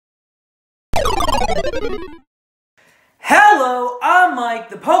Hello, I'm Mike,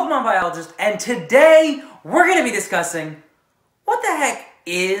 the Pokemon Biologist, and today we're going to be discussing what the heck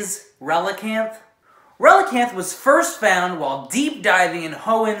is Relicanth? Relicanth was first found while deep diving in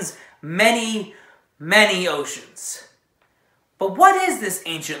Hoenn's many oceans. But what is this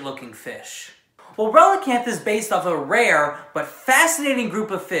ancient-looking fish? Well, Relicanth is based off a rare but fascinating group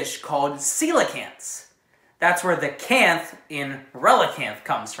of fish called coelacanths. That's where the canth in Relicanth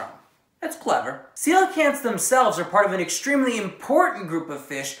comes from. That's clever. Coelacanths themselves are part of an extremely important group of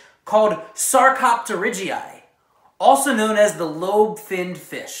fish called Sarcopterygii, also known as the lobe-finned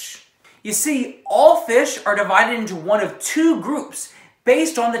fish. You see, all fish are divided into one of two groups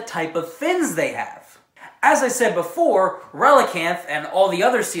based on the type of fins they have. As I said before, Relicanth and all the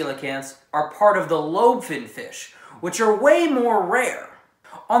other coelacanths are part of the lobe-finned fish, which are way more rare.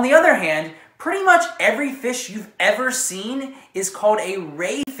 On the other hand, pretty much every fish you've ever seen is called a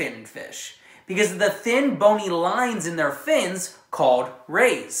ray-finned fish because of the thin bony lines in their fins called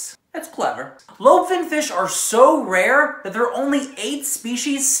rays. That's clever. Lobe-finned fish are so rare that there are only 8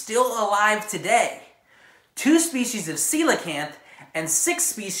 species still alive today. 2 species of coelacanth and 6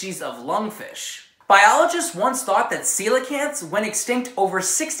 species of lungfish. Biologists once thought that coelacanths went extinct over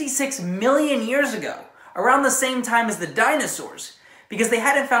 66 million years ago, around the same time as the dinosaurs, because they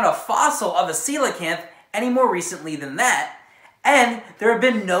hadn't found a fossil of a coelacanth any more recently than that, and there have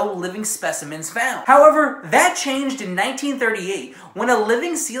been no living specimens found. However, that changed in 1938 when a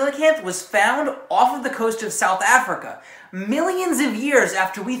living coelacanth was found off of the coast of South Africa, millions of years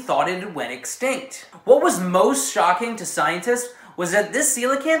after we thought it had went extinct. What was most shocking to scientists was that this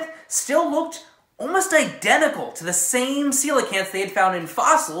coelacanth still looked almost identical to the same coelacanths they had found in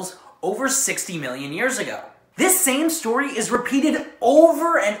fossils over 60 million years ago. This same story is repeated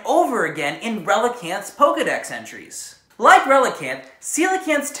over and over again in Relicanth's Pokedex entries. Like Relicanth,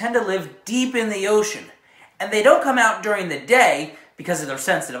 coelacanths tend to live deep in the ocean, and they don't come out during the day because of their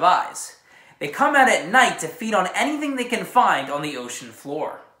sensitive eyes. They come out at night to feed on anything they can find on the ocean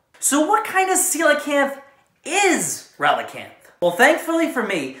floor. So what kind of coelacanth is Relicanth? Well, thankfully for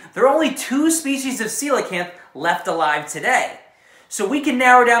me, there are only 2 species of coelacanth left alive today. So we can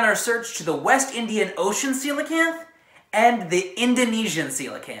narrow down our search to the West Indian Ocean coelacanth and the Indonesian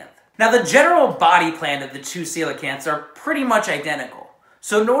coelacanth. Now, the general body plan of the 2 coelacanths are pretty much identical.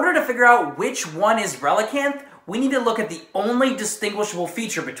 So in order to figure out which one is Relicanth, we need to look at the only distinguishable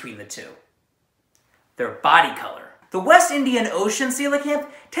feature between the 2. Their body color. The West Indian Ocean coelacanth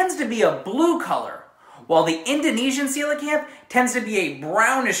tends to be a blue color, while the Indonesian coelacanth tends to be a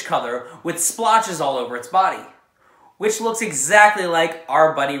brownish color with splotches all over its body, which looks exactly like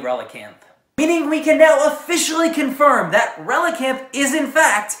our buddy Relicanth. Meaning we can now officially confirm that Relicanth is in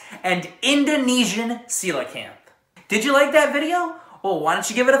fact an Indonesian coelacanth. Did you like that video? Well, why don't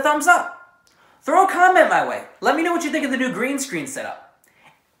you give it a thumbs up? Throw a comment my way. Let me know what you think of the new green screen setup.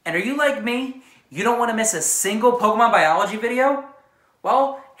 And are you like me? You don't want to miss a single Pokemon Biology video?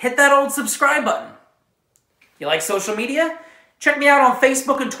 Well, hit that old subscribe button. You like social media? Check me out on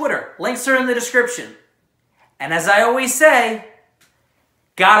Facebook and Twitter. Links are in the description. And as I always say,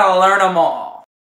 gotta learn them all.